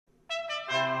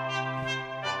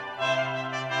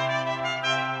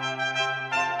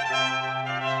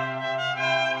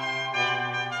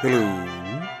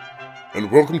Hello, and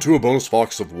welcome to a bonus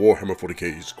box of Warhammer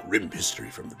 40k's Grim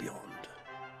History from the Beyond.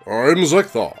 I'm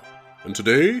Zekthar, and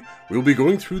today we'll be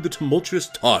going through the tumultuous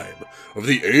time of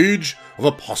the Age of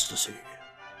Apostasy.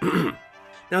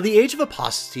 Now, the Age of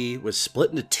Apostasy was split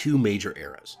into two major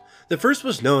eras. The first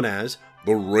was known as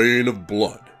The Reign of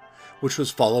Blood, which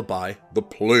was followed by the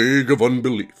Plague of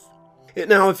Unbelief.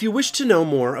 Now, if you wish to know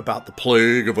more about the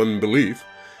Plague of Unbelief,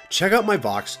 check out my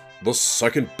Vox, The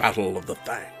Second Battle of the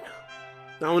Fang.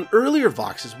 Now, in earlier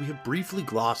Voxes, we have briefly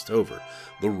glossed over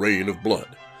the Reign of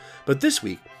Blood. But this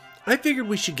week, I figured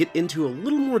we should get into a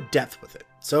little more depth with it.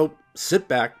 So, sit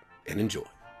back and enjoy.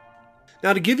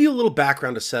 Now, to give you a little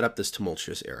background to set up this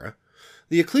tumultuous era,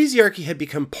 the Ecclesiarchy had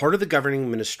become part of the governing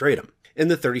administratum in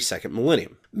the 32nd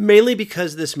millennium, mainly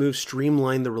because this move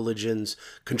streamlined the religion's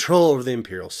control over the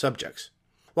imperial subjects.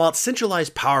 While it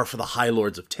centralized power for the High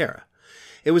Lords of Terra,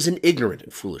 it was an ignorant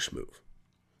and foolish move.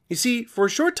 You see, for a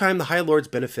short time, the High Lords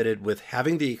benefited with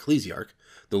having the Ecclesiarch,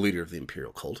 the leader of the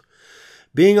imperial cult,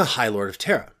 being a High Lord of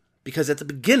Terra, because at the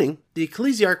beginning, the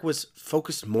Ecclesiarch was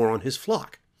focused more on his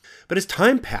flock. But as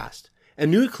time passed, and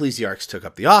new Ecclesiarchs took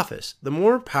up the office, the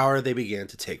more power they began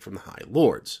to take from the High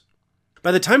Lords.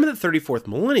 By the time of the 34th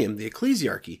millennium, the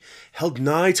Ecclesiarchy held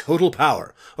nigh total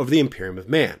power over the Imperium of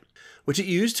Man, which it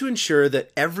used to ensure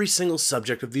that every single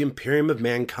subject of the Imperium of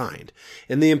Mankind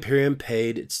in the Imperium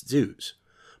paid its dues,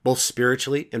 both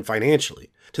spiritually and financially,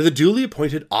 to the duly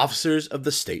appointed officers of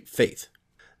the state faith.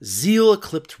 Zeal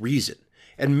eclipsed reason,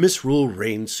 and misrule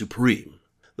reigned supreme.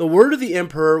 The word of the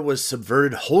emperor was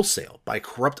subverted wholesale by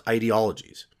corrupt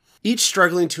ideologies, each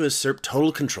struggling to assert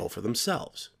total control for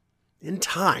themselves. In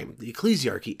time, the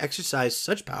Ecclesiarchy exercised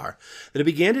such power that it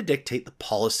began to dictate the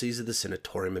policies of the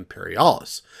Senatorium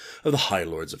Imperialis, of the High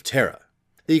Lords of Terra.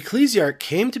 The Ecclesiarch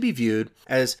came to be viewed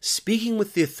as speaking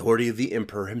with the authority of the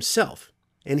emperor himself,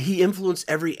 and he influenced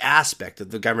every aspect of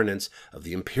the governance of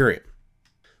the Imperium.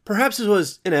 Perhaps it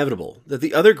was inevitable that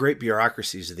the other great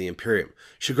bureaucracies of the Imperium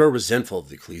should grow resentful of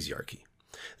the Ecclesiarchy.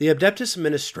 The Adeptus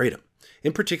Administratum,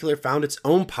 in particular, found its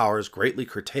own powers greatly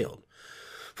curtailed,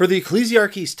 for the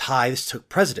Ecclesiarchy's tithes took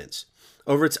precedence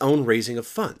over its own raising of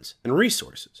funds and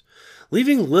resources,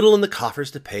 leaving little in the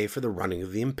coffers to pay for the running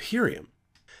of the Imperium.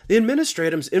 The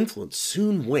Administratum's influence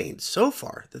soon waned so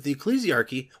far that the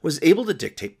Ecclesiarchy was able to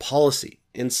dictate policy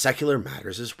in secular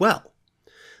matters as well.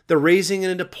 The raising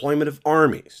and deployment of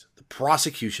armies, the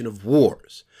prosecution of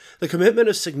wars, the commitment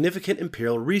of significant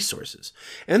imperial resources,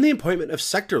 and the appointment of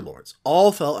sector lords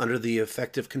all fell under the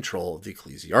effective control of the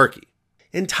Ecclesiarchy.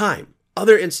 In time,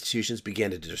 other institutions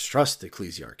began to distrust the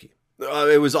Ecclesiarchy.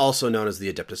 It was also known as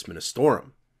the Adeptus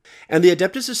Ministorum. And the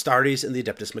Adeptus Astartes and the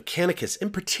Adeptus Mechanicus in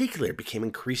particular became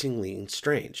increasingly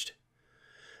estranged.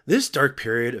 This dark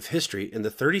period of history in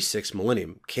the 36th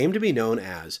millennium came to be known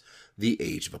as the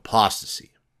Age of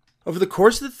Apostasy. Over the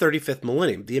course of the 35th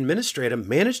millennium, the Administratum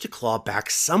managed to claw back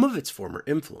some of its former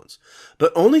influence,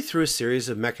 but only through a series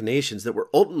of machinations that were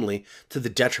ultimately to the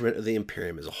detriment of the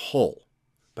Imperium as a whole.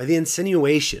 By the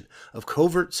insinuation of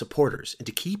covert supporters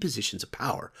into key positions of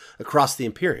power across the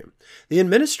Imperium, the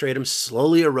Administratum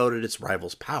slowly eroded its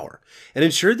rivals' power and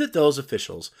ensured that those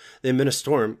officials the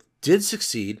Ministorum did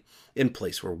succeed in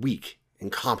place were weak,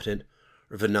 incompetent,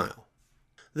 or venal.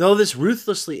 Though this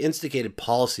ruthlessly instigated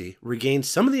policy regained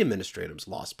some of the Administratum's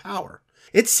lost power,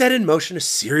 it set in motion a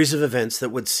series of events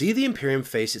that would see the Imperium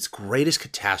face its greatest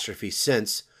catastrophe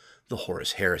since the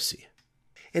Horus Heresy.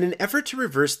 In an effort to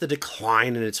reverse the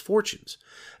decline in its fortunes,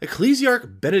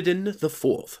 Ecclesiarch Benedin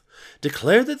IV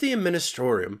declared that the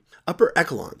Administratum upper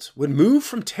echelons would move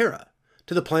from Terra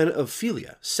to the planet of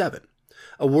Philia 7,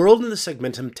 a world in the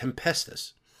segmentum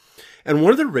Tempestus, and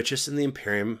one of the richest in the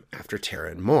Imperium after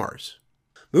Terra and Mars.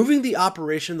 Moving the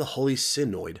operation of the Holy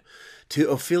Synod to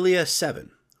Ophelia 7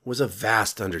 was a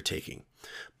vast undertaking,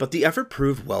 but the effort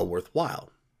proved well worthwhile.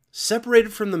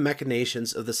 Separated from the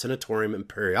machinations of the Senatorium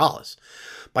Imperialis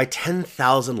by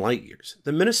 10,000 light-years,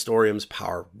 the Ministorium's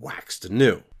power waxed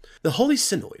anew. The Holy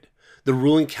Synod, the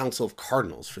ruling council of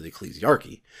cardinals for the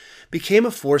Ecclesiarchy, became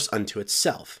a force unto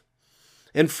itself.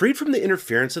 And freed from the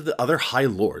interference of the other High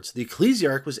Lords, the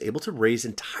Ecclesiarch was able to raise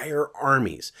entire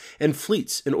armies and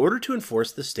fleets in order to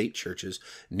enforce the state church's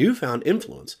newfound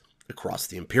influence across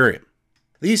the Imperium.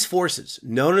 These forces,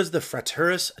 known as the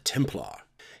Fraterus Templar,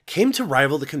 came to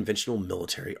rival the conventional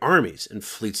military armies and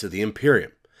fleets of the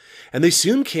Imperium, and they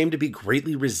soon came to be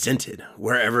greatly resented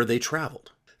wherever they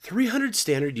traveled. 300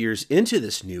 standard years into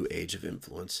this new age of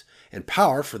influence and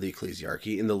power for the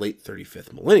Ecclesiarchy in the late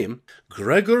 35th millennium,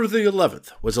 Gregor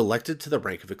XI was elected to the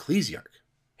rank of Ecclesiarch.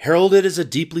 Heralded as a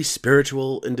deeply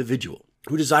spiritual individual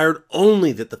who desired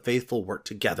only that the faithful work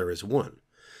together as one,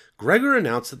 Gregor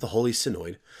announced that the Holy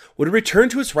Synod would return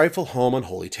to its rightful home on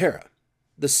Holy Terra,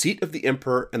 the seat of the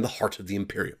Emperor and the heart of the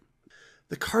Imperium.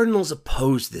 The cardinals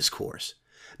opposed this course,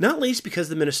 not least because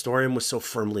the Ministerium was so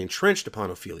firmly entrenched upon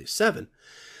Ophelia VII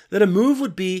that a move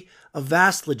would be a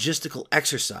vast logistical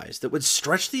exercise that would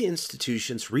stretch the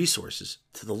institution's resources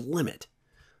to the limit.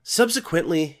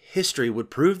 Subsequently, history would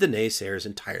prove the naysayers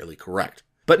entirely correct,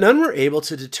 but none were able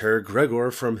to deter Gregor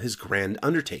from his grand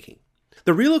undertaking.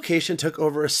 The relocation took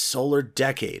over a solar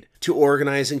decade to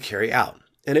organize and carry out,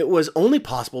 and it was only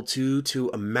possible due to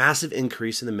a massive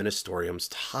increase in the Ministerium's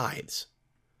tithes.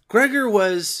 Gregor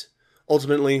was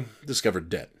ultimately discovered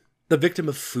dead, the victim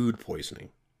of food poisoning.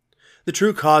 The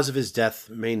true cause of his death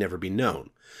may never be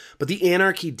known, but the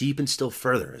anarchy deepened still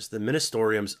further as the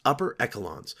Ministerium's upper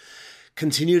echelons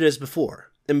continued as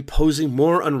before, imposing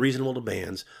more unreasonable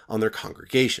demands on their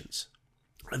congregations.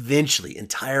 Eventually,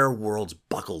 entire worlds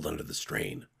buckled under the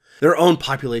strain, their own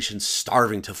populations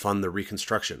starving to fund the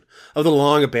reconstruction of the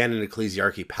long-abandoned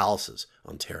ecclesiarchy palaces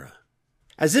on Terra.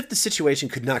 As if the situation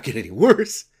could not get any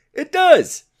worse, it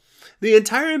does! The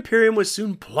entire Imperium was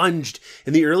soon plunged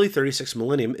in the early 36th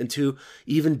millennium into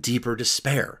even deeper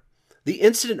despair. The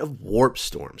incident of warp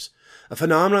storms, a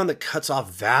phenomenon that cuts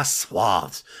off vast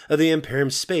swaths of the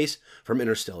Imperium's space from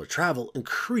interstellar travel,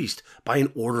 increased by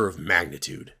an order of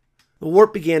magnitude. The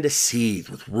warp began to seethe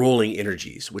with rolling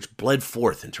energies which bled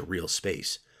forth into real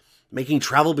space, making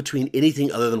travel between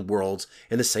anything other than worlds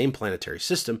in the same planetary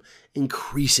system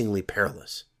increasingly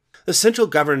perilous. The central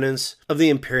governance of the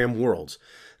Imperium worlds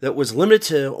that was limited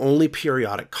to only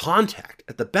periodic contact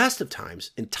at the best of times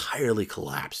entirely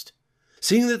collapsed.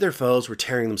 Seeing that their foes were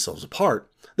tearing themselves apart,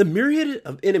 the myriad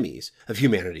of enemies of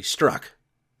humanity struck.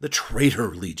 The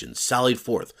traitor legions sallied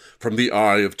forth from the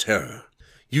Eye of Terror,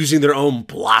 using their own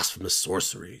blasphemous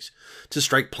sorceries to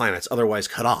strike planets otherwise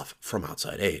cut off from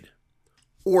outside aid.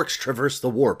 Orcs traversed the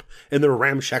warp in their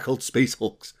ramshackled space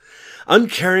hulks,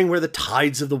 uncaring where the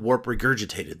tides of the warp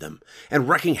regurgitated them, and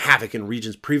wreaking havoc in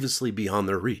regions previously beyond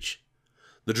their reach.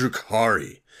 The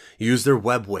Drukhari used their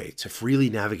webway to freely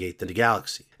navigate the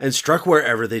galaxy, and struck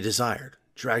wherever they desired,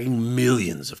 dragging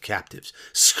millions of captives,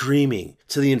 screaming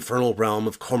to the infernal realm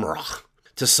of Komarach,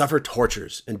 to suffer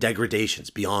tortures and degradations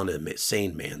beyond a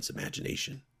sane man's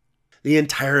imagination. The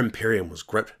entire Imperium was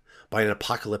gripped by an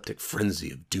apocalyptic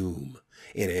frenzy of doom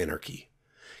and anarchy.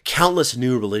 Countless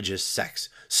new religious sects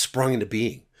sprung into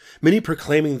being, many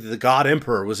proclaiming that the God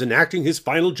Emperor was enacting his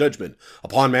final judgment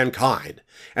upon mankind,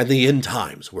 and the end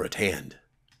times were at hand.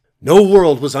 No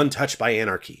world was untouched by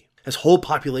anarchy, as whole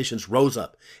populations rose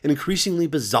up in increasingly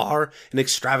bizarre and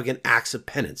extravagant acts of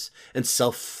penance and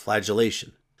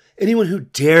self-flagellation. Anyone who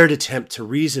dared attempt to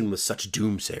reason with such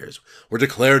doomsayers were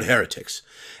declared heretics,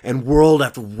 and world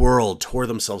after world tore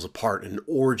themselves apart in an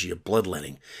orgy of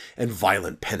bloodletting and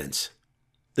violent penance.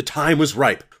 The time was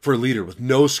ripe for a leader with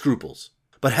no scruples,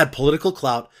 but had political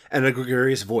clout and a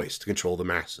gregarious voice to control the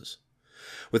masses.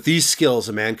 With these skills,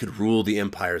 a man could rule the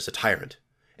empire as a tyrant,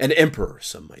 an emperor,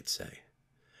 some might say.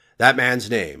 That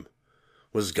man's name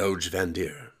was Goj Van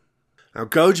Deer. Now,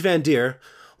 Goj Van Deer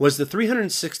was the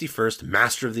 361st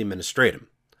Master of the Administratum,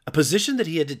 a position that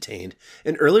he had attained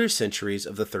in earlier centuries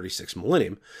of the 36th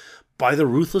millennium by the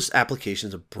ruthless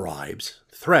applications of bribes,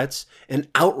 threats, and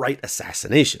outright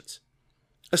assassinations.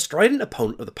 A strident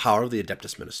opponent of the power of the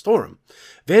Adeptus Ministorum,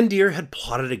 Van Deer had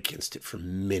plotted against it for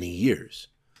many years.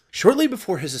 Shortly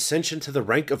before his ascension to the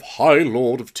rank of High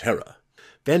Lord of Terra,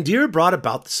 Van Deer brought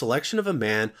about the selection of a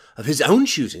man of his own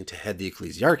choosing to head the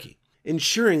ecclesiarchy,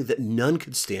 ensuring that none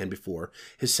could stand before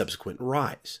his subsequent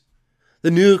rise.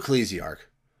 The new ecclesiarch,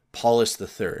 Paulus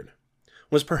III,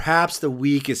 was perhaps the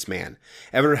weakest man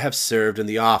ever to have served in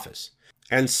the office,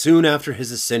 and soon after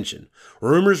his ascension,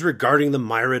 rumors regarding the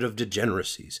myriad of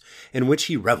degeneracies in which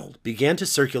he reveled began to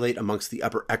circulate amongst the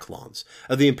upper echelons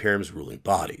of the Imperium's ruling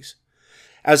bodies.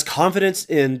 As confidence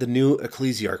in the new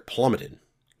ecclesiarch plummeted,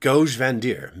 Goj Van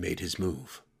Deer made his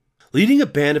move. Leading a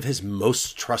band of his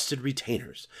most trusted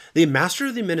retainers, the Master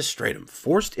of the Administratum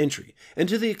forced entry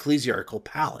into the ecclesiarchal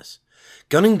palace,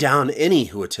 gunning down any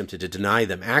who attempted to deny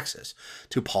them access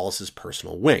to Paulus's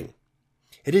personal wing.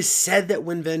 It is said that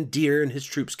when Van Deer and his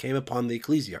troops came upon the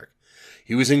ecclesiarch,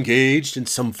 he was engaged in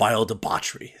some vile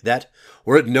debauchery that,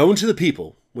 were it known to the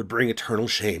people, would bring eternal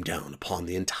shame down upon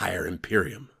the entire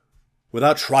Imperium.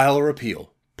 Without trial or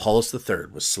appeal, Paulus III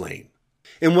was slain.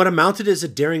 In what amounted as a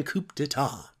daring coup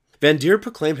d'etat, Van Deer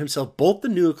proclaimed himself both the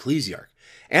new ecclesiarch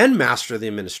and Master of the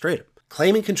Administratum,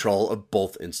 claiming control of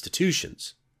both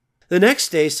institutions. The next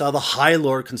day saw the High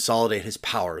Lord consolidate his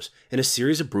powers in a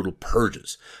series of brutal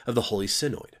purges of the Holy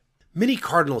Synod. Many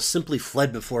cardinals simply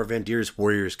fled before Van Deer's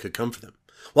warriors could come for them,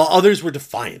 while others were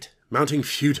defiant, mounting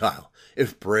futile,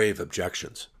 if brave,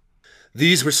 objections.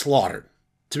 These were slaughtered,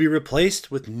 to be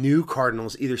replaced with new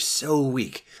cardinals either so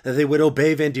weak that they would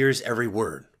obey Van Deer's every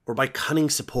word, or by cunning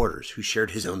supporters who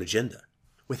shared his own agenda.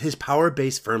 With his power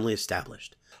base firmly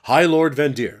established, High Lord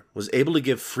Van Deer was able to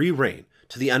give free rein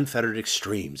to the unfettered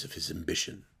extremes of his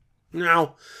ambition.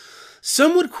 Now,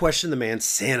 some would question the man's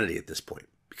sanity at this point,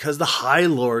 because the High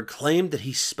Lord claimed that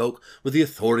he spoke with the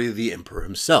authority of the Emperor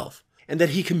himself, and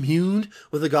that he communed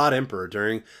with the God Emperor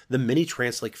during the many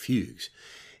trance-like fugues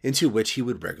into which he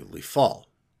would regularly fall.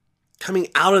 Coming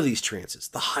out of these trances,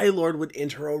 the High Lord would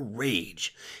enter a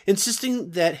rage,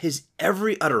 insisting that his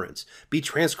every utterance be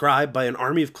transcribed by an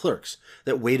army of clerks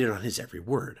that waited on his every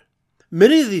word.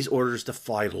 Many of these orders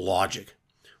defied logic,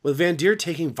 with Van Deer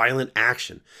taking violent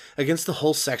action against the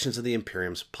whole sections of the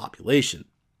Imperium's population.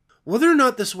 Whether or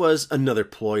not this was another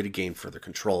ploy to gain further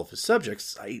control of his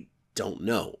subjects, I don't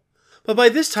know. But by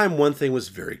this time, one thing was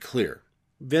very clear.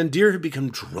 Van Deer had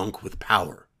become drunk with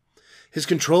power. His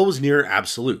control was near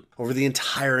absolute over the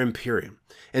entire Imperium,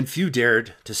 and few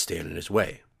dared to stand in his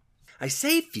way. I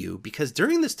say few because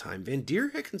during this time, Van Deer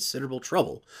had considerable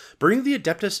trouble bringing the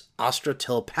Adeptus Astra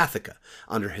Telepathica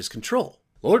under his control.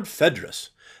 Lord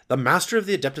Phaedrus, the master of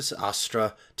the Adeptus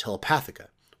Astra Telepathica,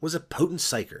 was a potent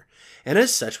psyker, and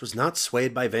as such was not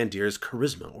swayed by Van Deer's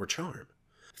charisma or charm.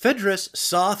 Phaedrus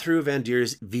saw through Van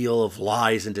Deer's veil of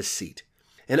lies and deceit,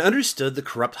 and understood the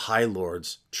corrupt High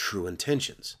Lord's true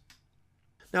intentions.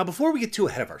 Now, before we get too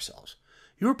ahead of ourselves,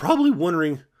 you are probably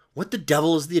wondering, what the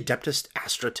devil is the Adeptus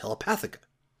Astra Telepathica?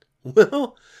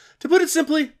 Well, to put it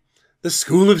simply, the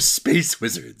school of space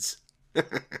wizards.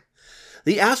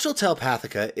 The Astral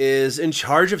Telepathica is in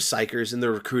charge of psychers and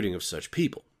the recruiting of such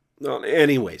people. Well,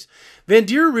 anyways, Van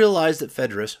Deer realized that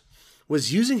Phaedrus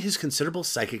was using his considerable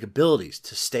psychic abilities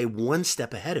to stay one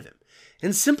step ahead of him,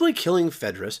 and simply killing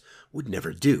Phaedrus would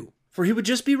never do, for he would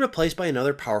just be replaced by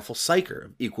another powerful psyker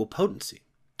of equal potency.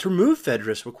 To remove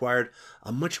Phaedrus required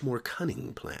a much more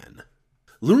cunning plan.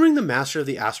 Luring the master of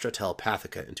the Astra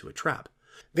Telepathica into a trap,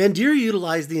 Van Deer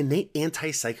utilized the innate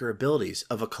anti-psyker abilities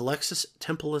of a Calexis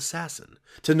Temple Assassin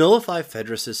to nullify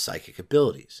Phaedrus' psychic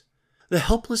abilities. The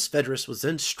helpless Phaedrus was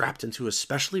then strapped into a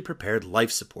specially prepared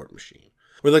life support machine,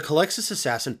 where the Calexis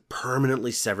Assassin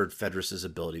permanently severed Phaedrus'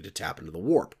 ability to tap into the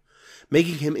warp,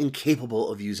 making him incapable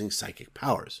of using psychic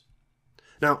powers.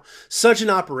 Now, such an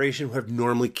operation would have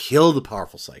normally killed the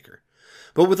powerful psyker,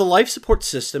 but with a life support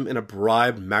system and a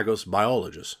bribed Magos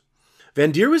biologist,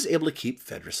 Van Deer was able to keep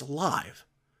Phaedrus alive.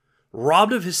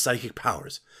 Robbed of his psychic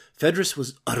powers, Phaedrus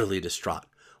was utterly distraught,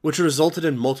 which resulted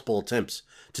in multiple attempts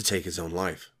to take his own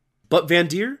life. But Van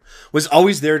Deer was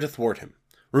always there to thwart him,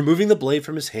 removing the blade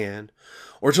from his hand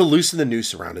or to loosen the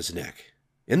noose around his neck.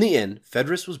 In the end,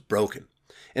 Phaedrus was broken,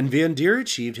 and Van Deer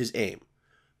achieved his aim: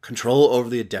 control over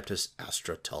the Adeptus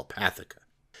Astra Telepathica.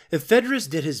 If Phaedrus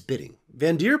did his bidding,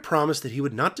 Van Deer promised that he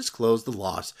would not disclose the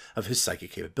loss of his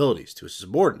psychic capabilities to his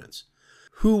subordinates,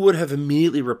 who would have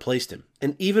immediately replaced him,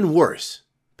 and even worse,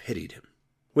 pitied him.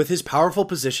 With his powerful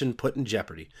position put in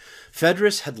jeopardy,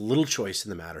 Phaedrus had little choice in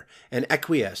the matter and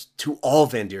acquiesced to all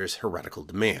Van Deer's heretical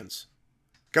demands.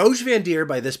 Gauge Van Deer,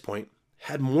 by this point,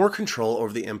 had more control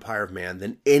over the Empire of Man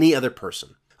than any other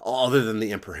person, other than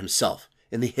the Emperor himself,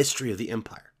 in the history of the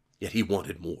Empire. Yet he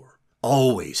wanted more,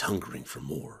 always hungering for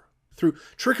more. Through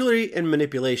trickery and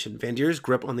manipulation, Van Deer's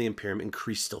grip on the Imperium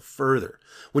increased still further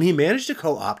when he managed to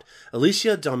co-opt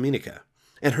Alicia Dominica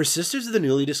and her sisters of the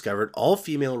newly discovered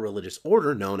all-female religious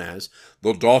order known as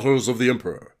the Daughters of the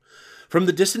Emperor from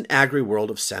the distant agri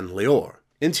world of San Leor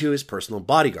into his personal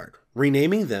bodyguard,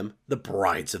 renaming them the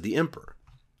Brides of the Emperor.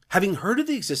 Having heard of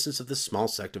the existence of this small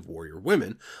sect of warrior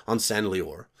women on San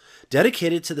Leor,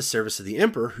 dedicated to the service of the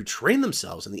Emperor who trained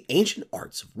themselves in the ancient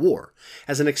arts of war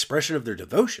as an expression of their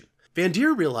devotion, Van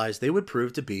Deer realized they would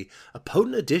prove to be a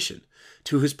potent addition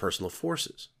to his personal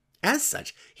forces. As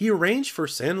such, he arranged for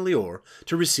San Leor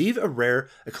to receive a rare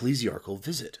ecclesiarchal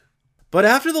visit. But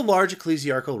after the large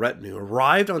ecclesiarchal retinue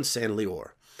arrived on San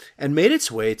Leor and made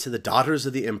its way to the Daughters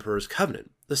of the Emperor's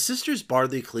Covenant, the sisters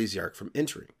barred the ecclesiarch from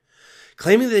entering,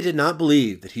 claiming they did not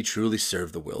believe that he truly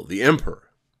served the will of the Emperor.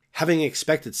 Having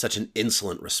expected such an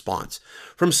insolent response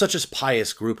from such a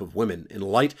pious group of women in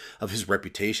light of his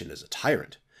reputation as a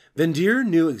tyrant, Van Deer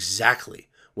knew exactly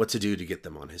what to do to get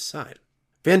them on his side.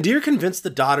 Van Deer convinced the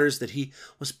daughters that he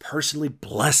was personally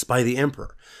blessed by the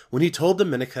Emperor when he told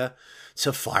Dominica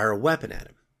to fire a weapon at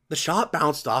him. The shot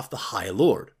bounced off the High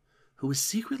Lord, who was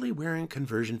secretly wearing a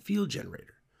conversion field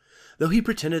generator, though he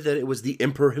pretended that it was the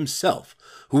Emperor himself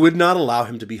who would not allow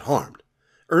him to be harmed,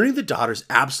 earning the daughters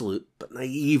absolute but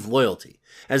naive loyalty,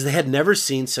 as they had never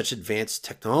seen such advanced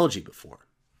technology before.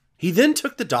 He then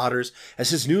took the daughters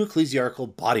as his new ecclesiastical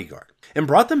bodyguard and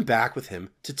brought them back with him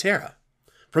to Terra.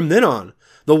 From then on,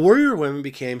 the warrior women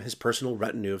became his personal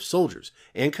retinue of soldiers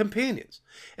and companions,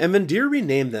 and Vendir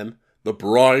renamed them the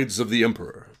Brides of the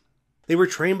Emperor. They were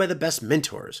trained by the best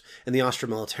mentors in the Astra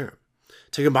Militarum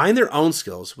to combine their own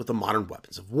skills with the modern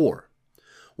weapons of war.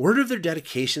 Word of their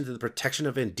dedication to the protection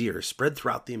of Vendir spread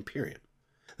throughout the Imperium.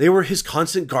 They were his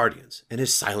constant guardians and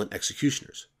his silent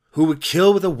executioners, who would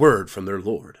kill with a word from their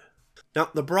lord. Now,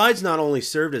 the brides not only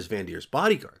served as Vendir's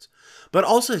bodyguards, but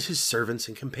also as his servants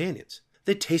and companions.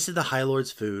 They tasted the High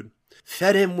Lord's food,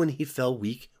 fed him when he fell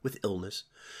weak with illness,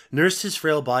 nursed his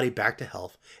frail body back to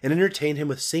health, and entertained him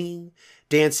with singing,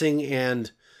 dancing,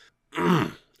 and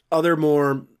other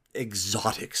more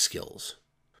exotic skills.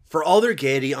 For all their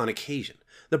gaiety on occasion,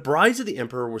 the brides of the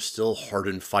Emperor were still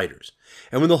hardened fighters,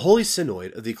 and when the Holy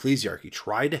Synod of the Ecclesiarchy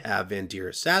tried to have Vendir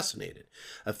assassinated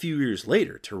a few years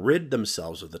later to rid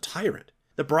themselves of the tyrant,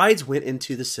 the brides went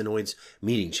into the Synod's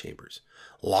meeting chambers,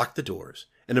 locked the doors,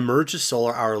 and emerged a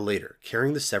solar hour later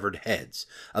carrying the severed heads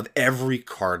of every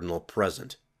cardinal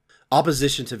present.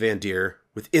 Opposition to Vendir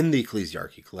within the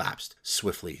Ecclesiarchy collapsed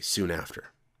swiftly soon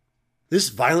after. This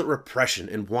violent repression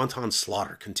and wanton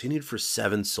slaughter continued for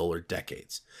 7 solar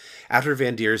decades after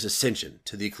Vendir's ascension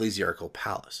to the ecclesiarchal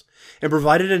palace, and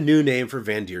provided a new name for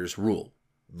Vendir's rule: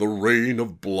 the Reign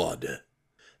of Blood.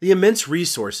 The immense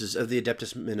resources of the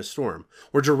Adeptus Ministorum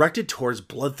were directed towards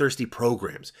bloodthirsty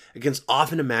programs against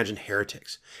often imagined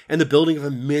heretics, and the building of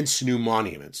immense new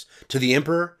monuments to the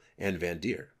Emperor and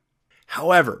Vendir.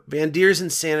 However, Vendir's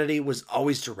insanity was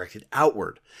always directed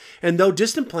outward, and though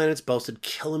distant planets boasted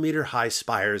kilometer-high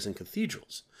spires and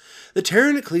cathedrals, the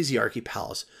Terran Ecclesiarchy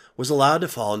Palace was allowed to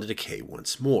fall into decay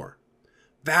once more.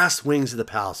 Vast wings of the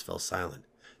palace fell silent,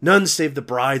 none save the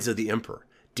brides of the Emperor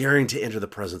daring to enter the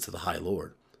presence of the High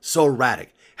Lord. So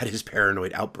erratic had his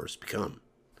paranoid outbursts become.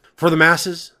 For the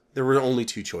masses, there were only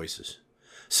 2 choices: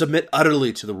 submit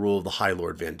utterly to the rule of the High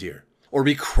Lord Vendir, or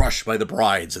be crushed by the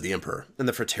brides of the Emperor and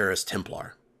the Fraternis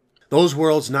Templar. Those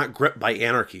worlds not gripped by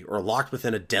anarchy or locked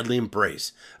within a deadly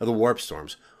embrace of the warp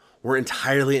storms were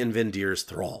entirely in Vendir's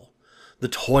thrall, the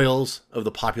toils of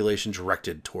the population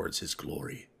directed towards his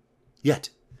glory. Yet,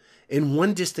 in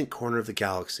one distant corner of the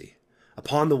galaxy,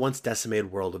 upon the once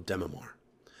decimated world of Demamar,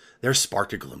 there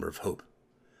sparked a glimmer of hope.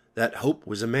 That hope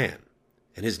was a man,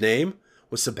 and his name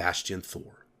was Sebastian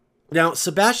Thor. Now,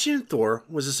 Sebastian Thor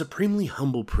was a supremely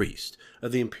humble priest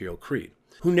of the Imperial Creed,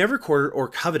 who never courted or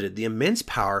coveted the immense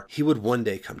power he would one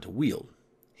day come to wield.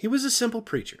 He was a simple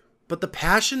preacher, but the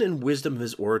passion and wisdom of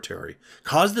his oratory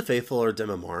caused the faithful of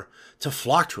Demamar to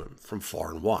flock to him from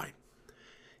far and wide.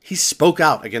 He spoke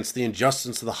out against the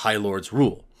injustice of the High Lord's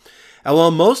rule, and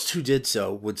while most who did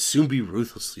so would soon be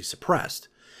ruthlessly suppressed,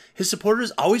 his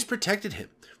supporters always protected him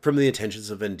from the attentions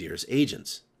of Vendir's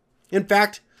agents. In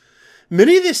fact,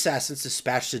 many of the assassins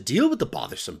dispatched to deal with the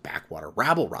bothersome backwater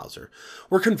rabble-rouser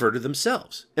were converted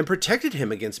themselves, and protected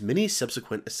him against many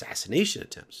subsequent assassination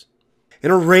attempts. In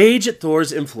a rage at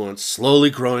Thor's influence slowly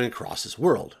growing across his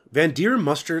world, Vendir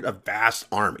mustered a vast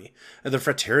army of the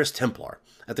Fraternis Templar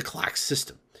at the Clax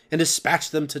system, and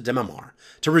dispatched them to Demamar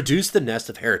to reduce the nest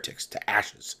of heretics to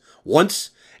ashes, once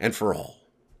and for all.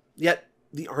 Yet,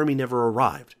 the army never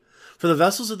arrived, for the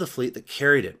vessels of the fleet that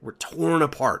carried it were torn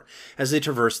apart as they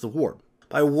traversed the warp,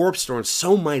 by a warp storm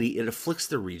so mighty it afflicts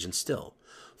the region still,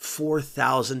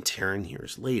 4,000 Terran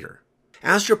years later.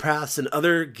 Astropaths and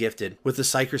other gifted with the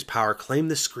Psyker's power claim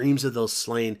the screams of those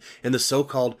slain in the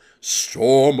so-called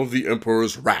Storm of the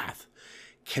Emperor's Wrath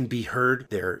can be heard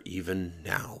there even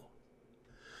now.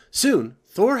 Soon,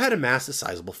 Thor had amassed a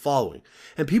sizable following,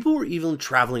 and people were even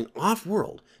traveling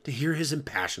off-world to hear his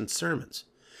impassioned sermons.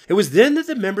 It was then that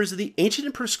the members of the ancient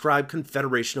and proscribed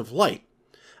Confederation of Light,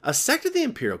 a sect of the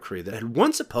Imperial Creed that had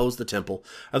once opposed the temple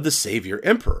of the Savior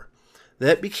Emperor,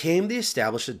 that became the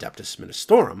established Adeptus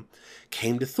Ministorum,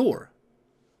 came to Thor.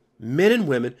 Men and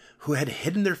women who had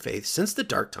hidden their faith since the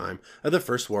dark time of the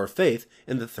First War of Faith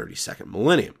in the 32nd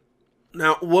millennium.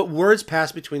 Now, what words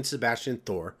passed between Sebastian and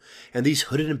Thor and these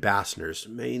hooded ambassadors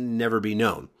may never be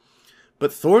known,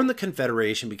 but Thor and the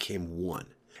Confederation became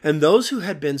one, and those who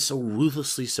had been so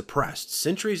ruthlessly suppressed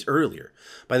centuries earlier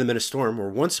by the Ministorum were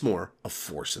once more a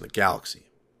force in the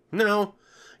galaxy. Now,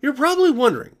 you're probably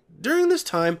wondering, during this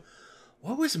time,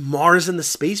 what was Mars and the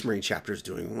Space Marine chapters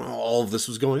doing while all of this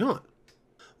was going on?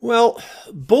 Well,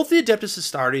 both the Adeptus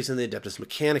Astartes and the Adeptus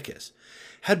Mechanicus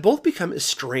had both become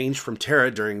estranged from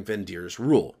Terra during Vendir's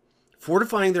rule,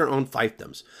 fortifying their own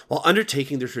fiefdoms while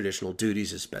undertaking their traditional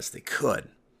duties as best they could.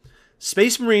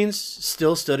 Space Marines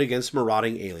still stood against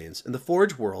marauding aliens, and the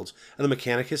Forge Worlds and the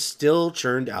Mechanicus still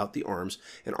churned out the arms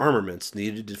and armaments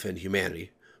needed to defend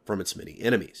humanity from its many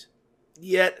enemies.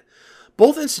 Yet,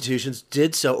 both institutions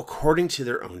did so according to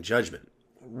their own judgment,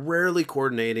 rarely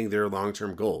coordinating their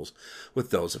long-term goals with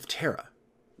those of Terra.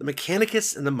 The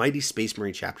Mechanicus and the mighty Space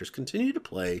Marine chapters continued to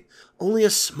play only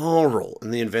a small role in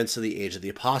the events of the Age of the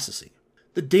Apostasy.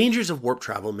 The dangers of warp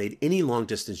travel made any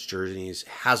long-distance journeys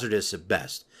hazardous at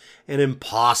best, and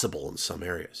impossible in some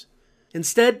areas.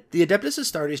 Instead, the Adeptus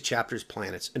Astartes chapter's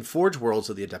planets and Forge Worlds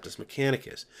of the Adeptus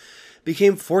Mechanicus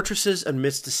became fortresses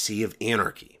amidst a sea of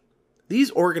anarchy.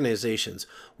 These organizations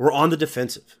were on the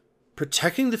defensive,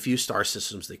 protecting the few star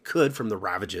systems they could from the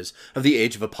ravages of the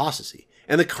Age of Apostasy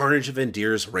and the carnage of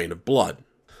Vandir's Reign of Blood.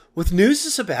 With news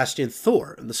of Sebastian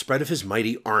Thor and the spread of his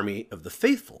mighty army of the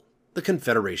faithful, the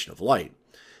Confederation of Light,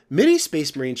 many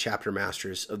Space Marine chapter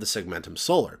masters of the Segmentum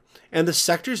Solar and the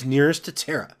sectors nearest to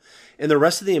Terra and the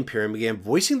rest of the Imperium began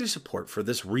voicing their support for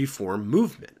this reform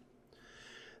movement.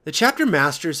 The chapter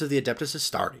masters of the Adeptus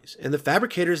Astartes and the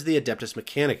fabricators of the Adeptus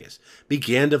Mechanicus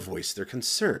began to voice their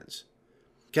concerns.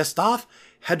 Gustav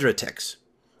Hedratex,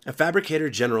 a fabricator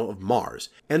general of Mars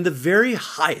and the very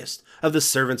highest of the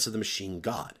servants of the machine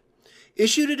god,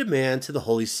 issued a demand to the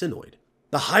Holy Synoid.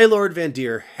 The High Lord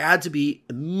Vandir had to be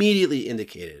immediately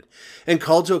indicated and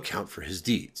called to account for his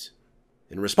deeds.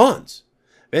 In response,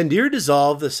 Vandir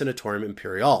dissolved the Senatorium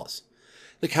Imperialis,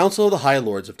 the Council of the High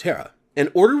Lords of Terra,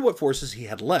 and ordered what forces he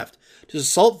had left to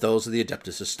assault those of the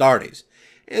Adeptus Astartes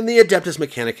and the Adeptus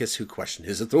Mechanicus who questioned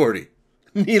his authority.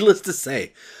 Needless to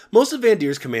say, most of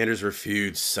Vandir's commanders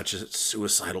refused such a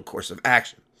suicidal course of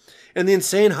action, and the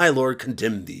insane High Lord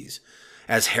condemned these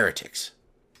as heretics.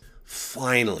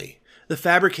 Finally, the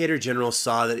Fabricator General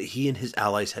saw that he and his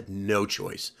allies had no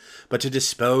choice but to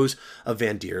dispose of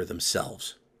Vandir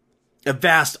themselves. A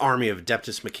vast army of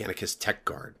Adeptus Mechanicus Tech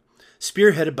Guard,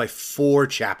 spearheaded by 4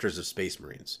 chapters of Space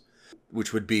Marines,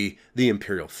 which would be the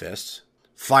Imperial Fists,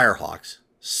 Firehawks,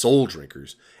 Soul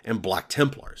Drinkers, and Black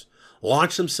Templars,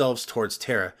 launched themselves towards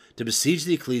Terra to besiege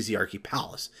the Ecclesiarchy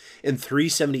Palace in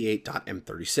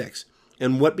 378.M36,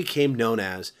 and what became known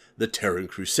as the Terran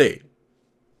Crusade.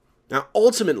 Now,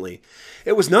 ultimately,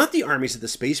 it was not the armies of the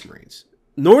Space Marines,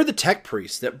 nor the tech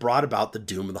priests that brought about the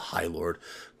doom of the High Lord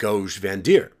Gouge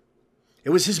Vandir. It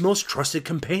was his most trusted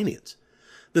companions,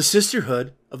 the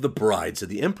Sisterhood of the Brides of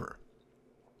the Emperor.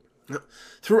 Now,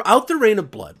 throughout the Reign of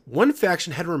Blood, one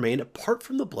faction had remained apart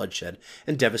from the bloodshed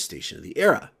and devastation of the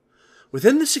era.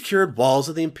 Within the secured walls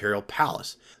of the Imperial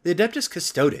Palace, the Adeptus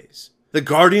Custodes, the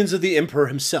guardians of the Emperor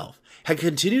himself, had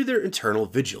continued their internal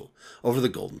vigil over the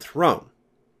Golden Throne.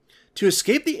 To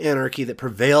escape the anarchy that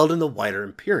prevailed in the wider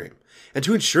Imperium, and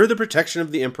to ensure the protection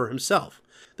of the Emperor himself,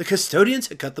 the Custodians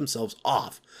had cut themselves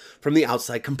off from the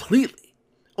outside completely.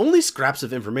 Only scraps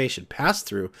of information passed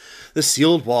through the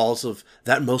sealed walls of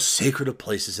that most sacred of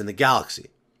places in the galaxy,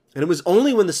 and it was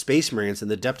only when the Space Marines and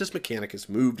the Adeptus Mechanicus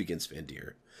moved against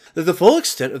Vandir that the full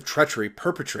extent of treachery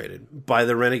perpetrated by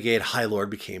the renegade High Lord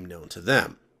became known to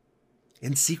them.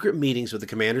 In secret meetings with the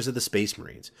commanders of the Space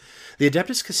Marines, the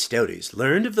Adeptus Custodes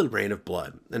learned of the Reign of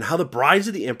Blood and how the brides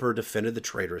of the Emperor defended the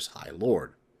traitorous High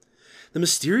Lord. The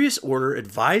mysterious order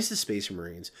advised the Space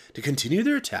Marines to continue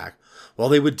their attack while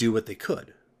they would do what they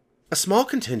could. A small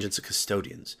contingent of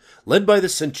custodians, led by the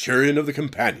Centurion of the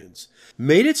Companions,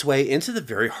 made its way into the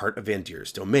very heart of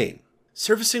Vandir's domain.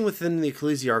 Surfacing within the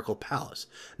Ecclesiarchal Palace,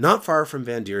 not far from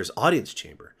Vandir's audience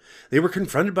chamber, they were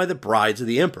confronted by the brides of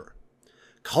the Emperor.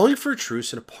 Calling for a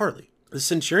truce and a parley, the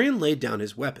Centurion laid down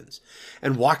his weapons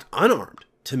and walked unarmed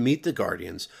to meet the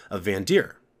guardians of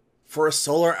Vandir. For a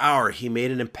solar hour he made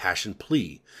an impassioned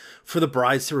plea for the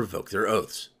brides to revoke their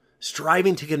oaths,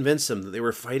 striving to convince them that they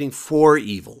were fighting for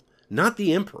evil, not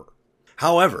the Emperor.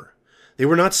 However, they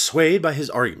were not swayed by his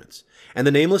arguments, and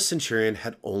the nameless Centurion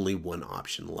had only one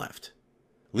option left.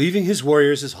 Leaving his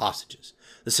warriors as hostages,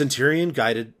 the Centurion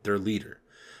guided their leader,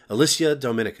 Alicia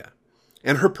Dominica,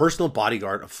 and her personal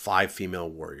bodyguard of 5 female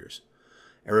warriors,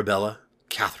 Arabella,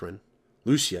 Catherine,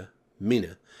 Lucia,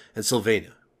 Mina, and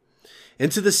Sylvania,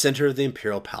 into the center of the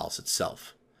Imperial Palace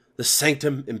itself, the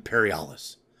Sanctum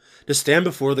Imperialis, to stand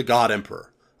before the God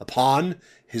Emperor upon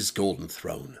his golden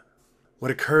throne.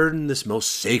 What occurred in this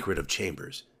most sacred of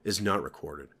chambers is not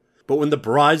recorded, but when the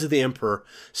brides of the Emperor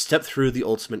stepped through the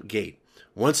ultimate gate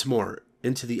once more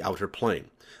into the outer plane,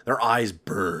 their eyes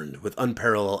burned with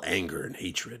unparalleled anger and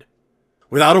hatred.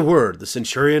 Without a word, the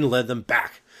Centurion led them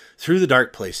back through the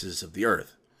dark places of the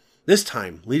earth, this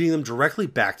time leading them directly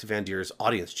back to Vandir's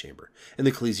audience chamber in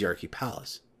the Ecclesiarchy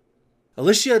Palace.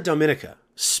 Alicia Dominica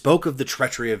spoke of the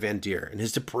treachery of Vandir and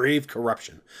his depraved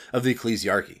corruption of the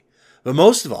Ecclesiarchy, But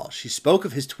most of all, she spoke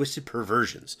of his twisted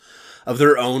perversions of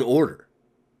their own order.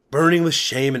 Burning with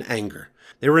shame and anger,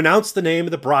 they renounced the name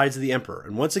of the brides of the emperor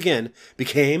and once again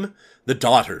became the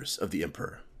daughters of the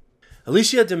emperor.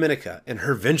 Alicia Dominica and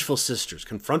her vengeful sisters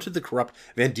confronted the corrupt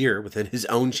Vandir within his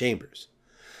own chambers.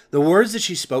 The words that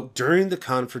she spoke during the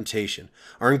confrontation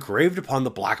are engraved upon the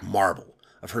black marble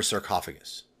of her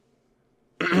sarcophagus.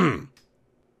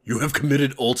 You have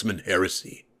committed ultimate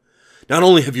heresy. Not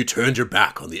only have you turned your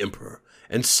back on the emperor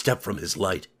and stepped from his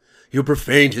light, you have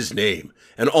profaned his name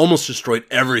and almost destroyed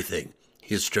everything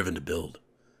he has striven to build.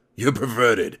 You have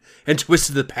perverted and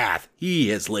twisted the path he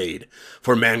has laid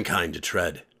for mankind to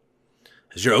tread.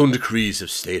 As your own decrees have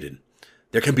stated,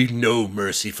 there can be no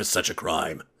mercy for such a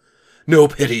crime, no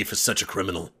pity for such a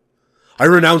criminal. I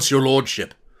renounce your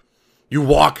lordship. You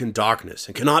walk in darkness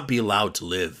and cannot be allowed to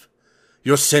live.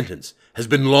 Your sentence has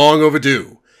been long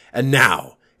overdue, and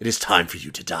now it is time for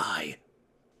you to die.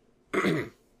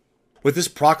 With this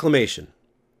proclamation,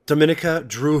 Dominica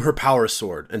drew her power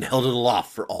sword and held it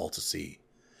aloft for all to see.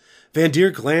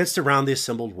 Vandir glanced around the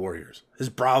assembled warriors, his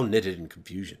brow knitted in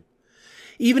confusion.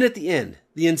 Even at the end,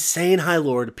 the insane High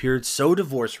Lord appeared so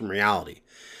divorced from reality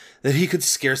that he could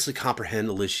scarcely comprehend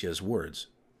Alicia's words.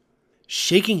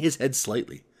 Shaking his head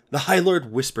slightly, the High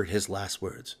Lord whispered his last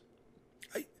words.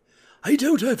 I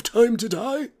don't have time to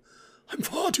die. I'm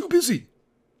far too busy.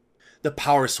 The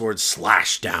power sword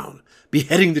slashed down,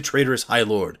 beheading the traitorous High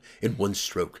Lord in one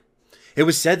stroke. It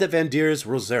was said that Vandir's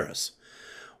Rosaris,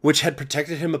 which had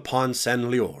protected him upon San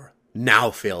Lior,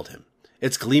 now failed him,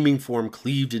 its gleaming form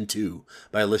cleaved in two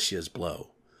by Alicia's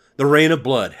blow. The rain of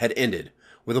blood had ended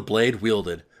with a blade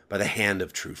wielded by the hand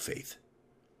of true faith.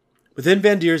 Within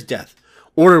Vandir's death,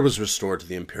 order was restored to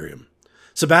the Imperium.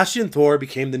 Sebastian Thor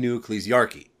became the new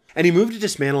ecclesiarchy, and he moved to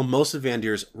dismantle most of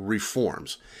Vandir's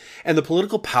reforms and the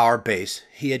political power base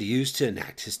he had used to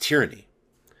enact his tyranny.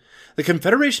 The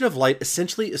Confederation of Light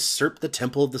essentially usurped the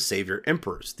Temple of the Savior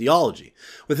Emperor's theology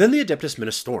within the Adeptus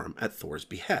Ministorum at Thor's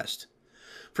behest.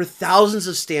 For thousands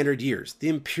of standard years, the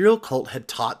imperial cult had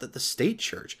taught that the state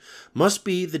church must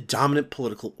be the dominant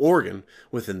political organ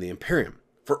within the Imperium,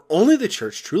 for only the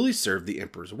church truly served the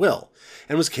emperor's will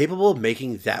and was capable of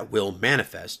making that will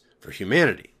manifest for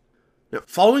humanity. Now,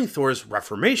 following Thor's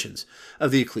reformations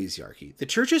of the ecclesiarchy, the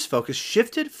church's focus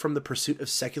shifted from the pursuit of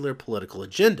secular political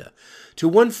agenda to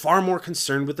one far more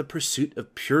concerned with the pursuit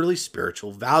of purely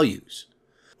spiritual values.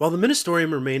 While the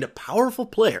ministerium remained a powerful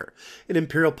player in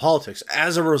imperial politics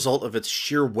as a result of its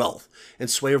sheer wealth and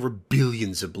sway over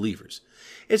billions of believers,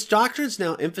 its doctrines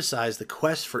now emphasized the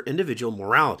quest for individual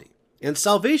morality and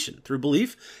salvation through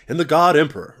belief in the God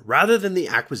Emperor rather than the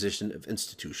acquisition of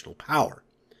institutional power.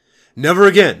 Never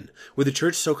again would the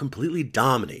church so completely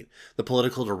dominate the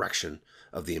political direction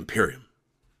of the Imperium.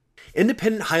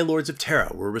 Independent High Lords of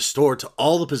Terra were restored to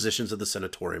all the positions of the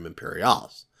Senatorium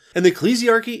Imperialis, and the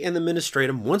ecclesiarchy and the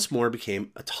ministratum once more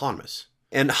became autonomous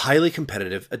and highly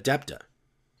competitive adepta.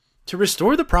 To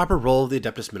restore the proper role of the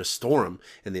Adeptus Ministorum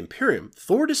in the Imperium,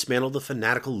 Thor dismantled the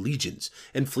fanatical legions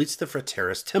and fleets of the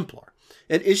Frateris Templar,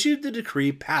 and issued the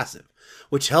decree passive,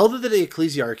 which held that the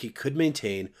ecclesiarchy could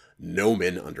maintain no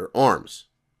men under arms.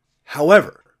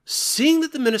 However, seeing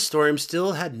that the ministerium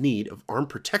still had need of armed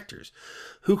protectors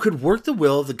who could work the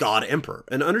will of the God Emperor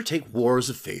and undertake wars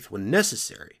of faith when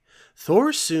necessary,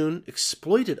 Thor soon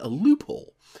exploited a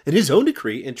loophole in his own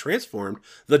decree and transformed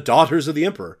the Daughters of the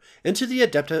Emperor into the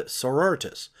Adepta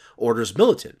Sororitas, Orders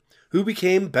Militant, who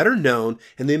became better known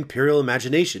in the imperial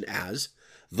imagination as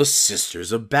the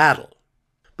Sisters of Battle.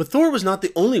 But Thor was not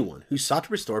the only one who sought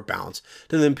to restore balance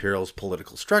to the Imperial's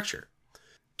political structure.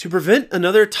 To prevent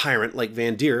another tyrant like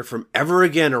Vandir from ever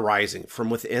again arising from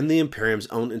within the Imperium's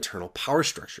own internal power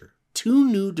structure, two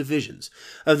new divisions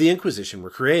of the Inquisition were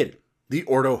created. The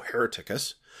Ordo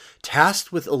Hereticus,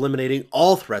 tasked with eliminating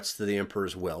all threats to the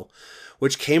Emperor's will,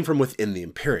 which came from within the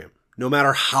Imperium, no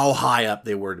matter how high up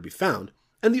they were to be found,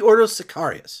 and the Ordo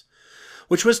Sicarius,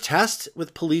 which was tasked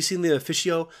with policing the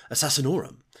Officio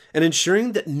Assassinorum, and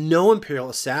ensuring that no imperial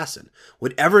assassin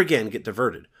would ever again get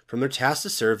diverted from their task to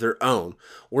serve their own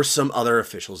or some other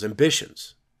official's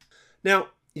ambitions. Now,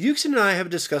 Euxin and I have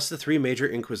discussed the three major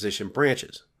Inquisition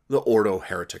branches, the Ordo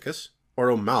Hereticus,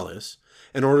 Ordo Malleus,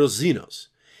 and Ordo Xenos.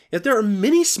 Yet there are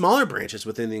many smaller branches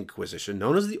within the Inquisition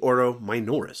known as the Ordo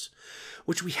Minoris,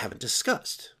 which we haven't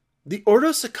discussed. The Ordo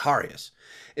Sicarius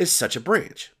is such a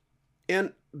branch,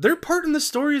 and their part in the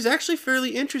story is actually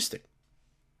fairly interesting.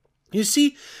 You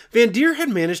see, Vandir had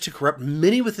managed to corrupt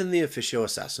many within the Officio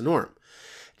Assassinorum,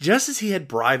 just as he had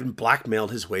bribed and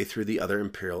blackmailed his way through the other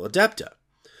Imperial Adepta.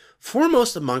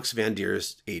 Foremost amongst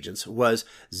Vandir's agents was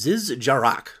Ziz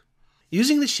Jarak,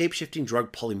 Using the shape-shifting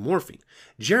drug polymorphine,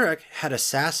 Jarek had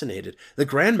assassinated the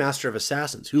Grand Master of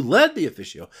Assassins, who led the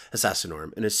Officio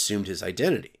Assassinorum and assumed his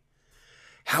identity.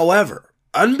 However,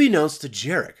 unbeknownst to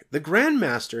Jarek, the Grand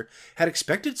Master had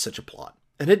expected such a plot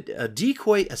and had a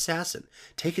decoy assassin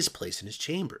take his place in his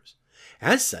chambers.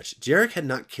 As such, Jarek had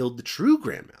not killed the true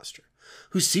Grand Master,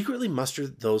 who secretly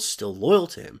mustered those still loyal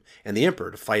to him and the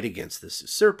Emperor to fight against this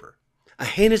usurper. A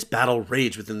heinous battle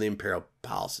raged within the Imperial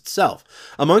Palace itself,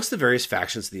 amongst the various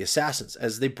factions of the assassins,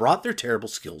 as they brought their terrible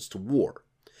skills to war.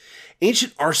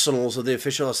 Ancient arsenals of the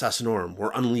Officio Assassinorum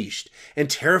were unleashed, and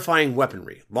terrifying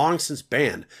weaponry, long since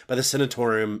banned by the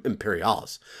Senatorium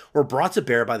Imperialis, were brought to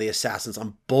bear by the assassins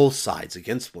on both sides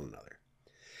against one another.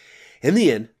 In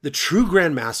the end, the true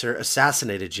Grand Master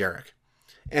assassinated Jarek,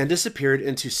 and disappeared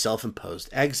into self-imposed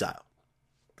exile.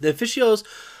 The Officio's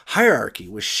hierarchy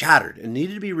was shattered and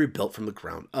needed to be rebuilt from the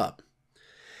ground up.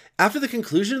 After the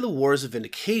conclusion of the Wars of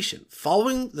Vindication,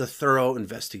 following the thorough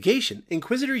investigation,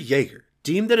 Inquisitor Jaeger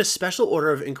deemed that a special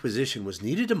order of Inquisition was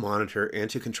needed to monitor and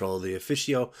to control the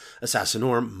Officio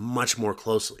Assassinorum much more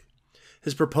closely.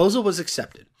 His proposal was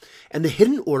accepted, and the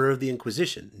hidden order of the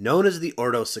Inquisition, known as the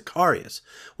Ordo Sicarius,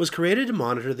 was created to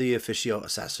monitor the Officio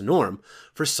Assassinorum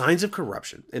for signs of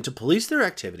corruption and to police their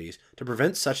activities to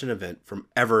prevent such an event from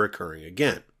ever occurring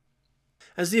again.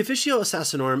 As the Officio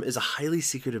Assassinorum is a highly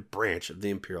secretive branch of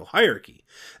the imperial hierarchy,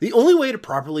 the only way to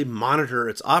properly monitor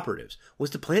its operatives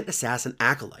was to plant assassin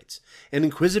acolytes and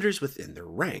inquisitors within their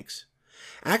ranks.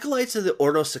 Acolytes of the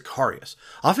Ordo Sicarius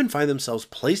often find themselves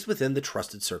placed within the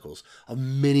trusted circles of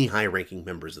many high-ranking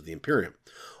members of the Imperium,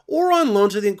 or on loan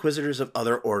to the inquisitors of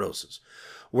other Ordoses,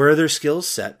 where their skill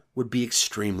set would be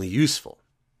extremely useful.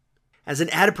 As an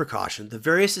added precaution, the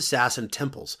various assassin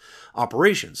temples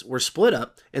operations were split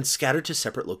up and scattered to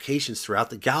separate locations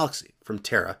throughout the galaxy from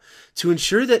Terra to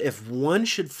ensure that if one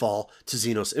should fall to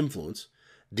Xenos influence,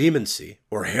 demoncy,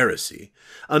 or heresy,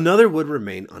 another would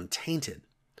remain untainted.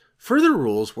 Further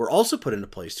rules were also put into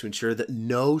place to ensure that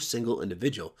no single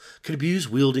individual could abuse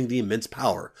wielding the immense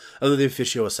power of the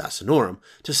Officio Assassinorum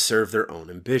to serve their own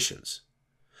ambitions.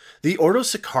 The Ordo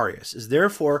Sicarius is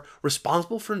therefore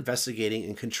responsible for investigating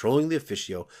and controlling the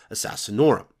Officio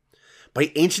Assassinorum.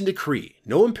 By ancient decree,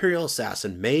 no Imperial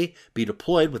assassin may be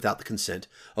deployed without the consent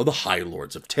of the High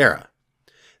Lords of Terra.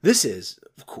 This is,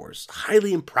 of course,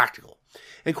 highly impractical,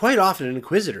 and quite often an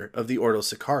inquisitor of the Ordo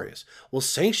Sicarius will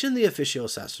sanction the Officio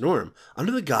Assassinorum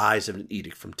under the guise of an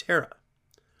edict from Terra.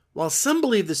 While some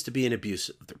believe this to be an abuse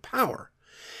of their power,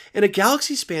 in a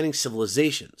galaxy-spanning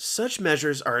civilization, such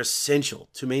measures are essential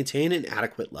to maintain an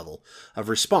adequate level of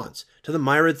response to the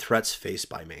myriad threats faced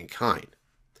by mankind.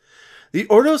 The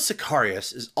Ordo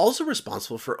Sicarius is also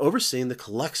responsible for overseeing the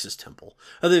Calexis Temple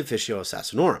of the Officio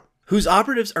Assassinorum, whose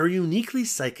operatives are uniquely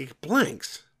psychic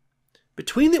blanks.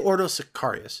 Between the Ordo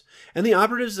Sicarius and the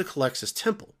operatives of the Calexis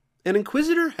Temple, an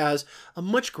Inquisitor has a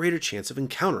much greater chance of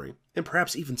encountering, and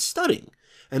perhaps even studying,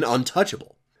 an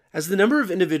untouchable, as the number of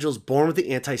individuals born with the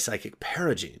anti-psychic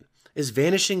paragene is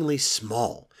vanishingly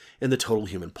small in the total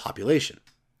human population.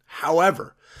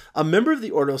 However, a member of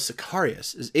the Ordo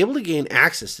Sicarius is able to gain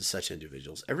access to such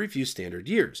individuals every few standard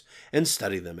years and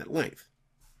study them at length.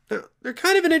 Now, they're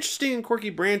kind of an interesting and quirky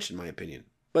branch in my opinion,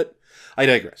 but I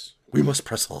digress. We must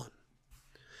press on.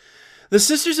 The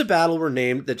Sisters of Battle were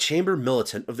named the Chamber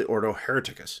Militant of the Ordo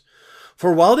Hereticus,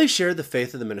 for while they shared the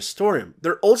faith of the Ministerium,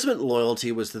 their ultimate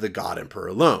loyalty was to the God Emperor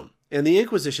alone, and the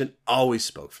Inquisition always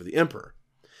spoke for the Emperor.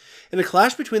 In a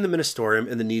clash between the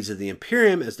Ministerium and the needs of the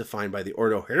Imperium as defined by the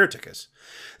Ordo Hereticus,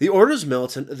 the Ordos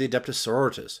Militant of the Adeptus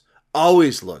Sororitas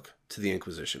always look to the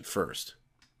Inquisition first.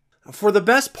 For the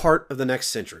best part of the next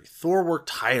century, Thor worked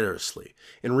tirelessly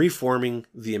in reforming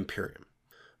the Imperium.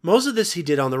 Most of this he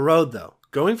did on the road, though,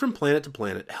 going from planet to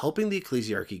planet, helping the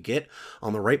ecclesiarchy get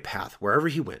on the right path wherever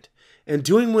he went, and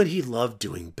doing what he loved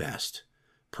doing best,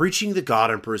 preaching the God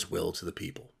Emperor's will to the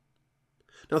people.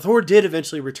 Now, Thor did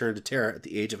eventually return to Terra at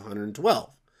the age of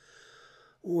 112,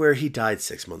 where he died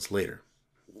 6 months later.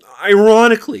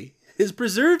 Ironically, his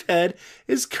preserved head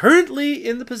is currently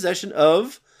in the possession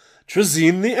of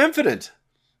Trazine the Infinite.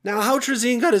 Now, how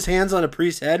Trazine got his hands on a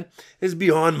priest's head is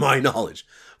beyond my knowledge,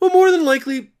 but more than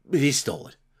likely, he stole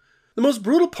it. The most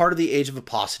brutal part of the Age of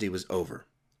Apostasy was over,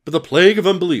 but the plague of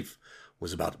unbelief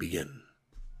was about to begin.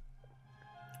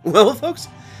 Well, folks,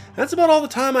 that's about all the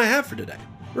time I have for today.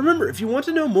 Remember, if you want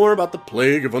to know more about the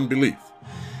plague of unbelief,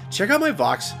 check out my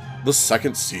Vox, The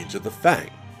Second Siege of the Fang.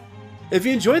 If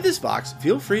you enjoyed this Vox,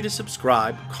 feel free to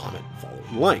subscribe, comment, follow,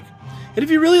 and like. And if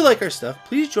you really like our stuff,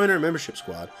 please join our membership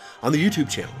squad on the YouTube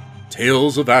channel,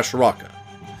 Tales of Asharaka.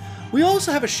 We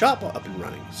also have a shop up and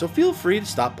running, so feel free to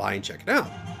stop by and check it out.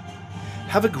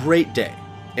 have a great day.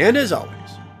 And as always,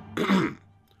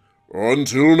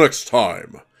 until next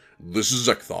time, this is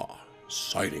Ekthar,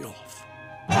 signing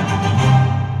off.